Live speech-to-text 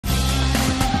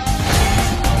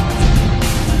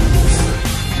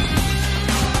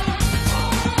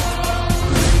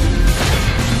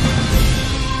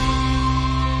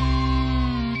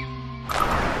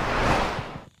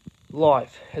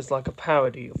Life is like a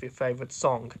parody of your favourite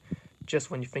song, just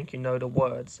when you think you know the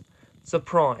words.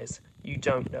 Surprise, you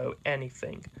don't know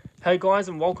anything. Hey guys,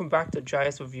 and welcome back to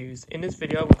JS Reviews. In this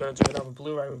video we're going to do another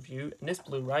Blu-ray review, and this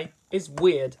Blu-ray is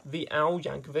Weird, the Al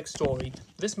Yankovic Story.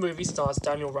 This movie stars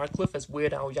Daniel Radcliffe as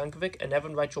Weird Al Yankovic and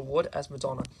Evan Rachel Wood as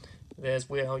Madonna. There's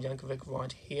Weird Al Yankovic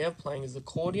right here playing his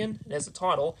accordion. There's the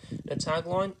title. The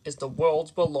tagline is "The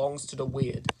world belongs to the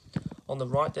weird." On the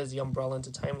right, there's the Umbrella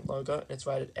Entertainment logo, and it's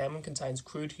rated M and contains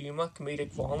crude humor,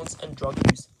 comedic violence, and drug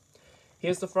use.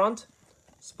 Here's the front.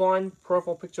 Spine,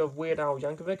 profile picture of Weird Al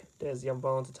Yankovic. There's the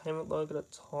Umbrella Entertainment logo, the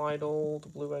title, the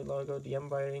Blu-ray logo, the M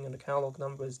rating, and the catalog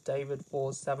number is David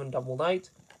 4788.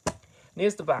 And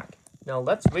here's the back. Now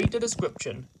let's read the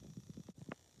description.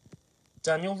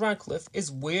 Daniel Radcliffe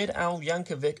is Weird Al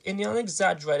Yankovic in the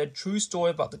unexaggerated true story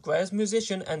about the greatest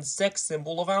musician and sex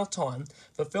symbol of our time.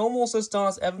 The film also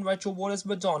stars Evan Rachel Wood as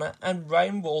Madonna and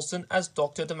Rainn Wilson as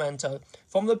Dr. Demento.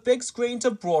 From the big screen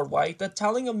to Broadway, the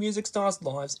telling of music stars'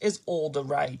 lives is all the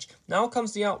rage. Now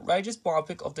comes the outrageous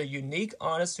biopic of the unique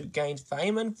artist who gained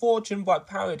fame and fortune by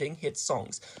parodying hit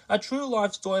songs. A true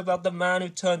life story about the man who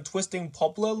turned twisting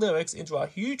popular lyrics into a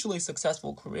hugely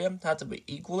successful career had to be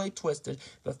equally twisted,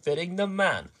 befitting the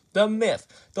man, the myth,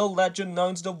 the legend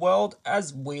known to the world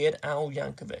as Weird Al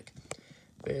Yankovic.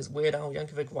 There's Weird Al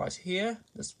Yankovic right here.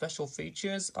 The special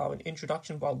features are an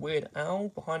introduction by Weird Al,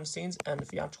 behind the scenes, and the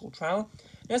theatrical trailer.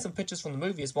 There's some pictures from the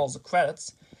movie as well as the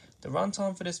credits. The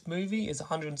runtime for this movie is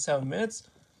 107 minutes.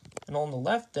 And on the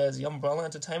left, there's the Umbrella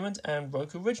Entertainment and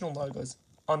Roku Original logos.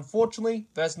 Unfortunately,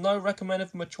 there's no recommended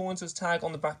for mature audiences tag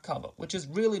on the back cover, which is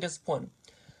really disappointing.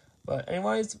 But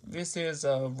anyways, this is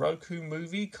a Roku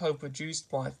movie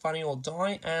co-produced by Funny or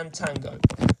Die and Tango.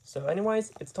 So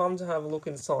anyways, it's time to have a look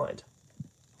inside.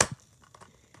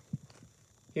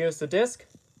 Here's the disc.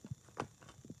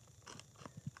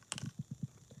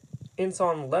 Inside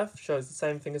on the left shows the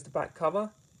same thing as the back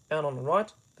cover, and on the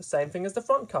right, the same thing as the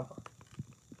front cover.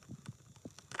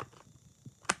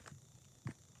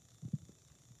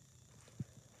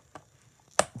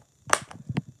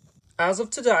 As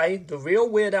of today, the real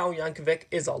Weird Al Yankovic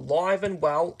is alive and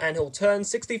well, and he'll turn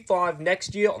 65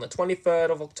 next year on the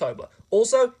 23rd of October.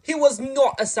 Also, he was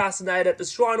not assassinated at the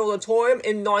Shrine Auditorium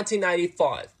in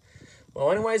 1985.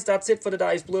 Well, anyways, that's it for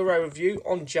today's Blu-ray review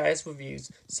on JS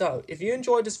Reviews. So, if you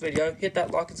enjoyed this video, hit that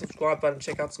like and subscribe button and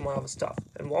check out some of my other stuff.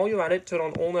 And while you're at it, turn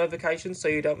on all notifications so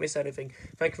you don't miss anything.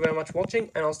 Thank you very much for watching,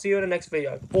 and I'll see you in the next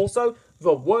video. Also,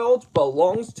 the world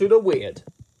belongs to the weird.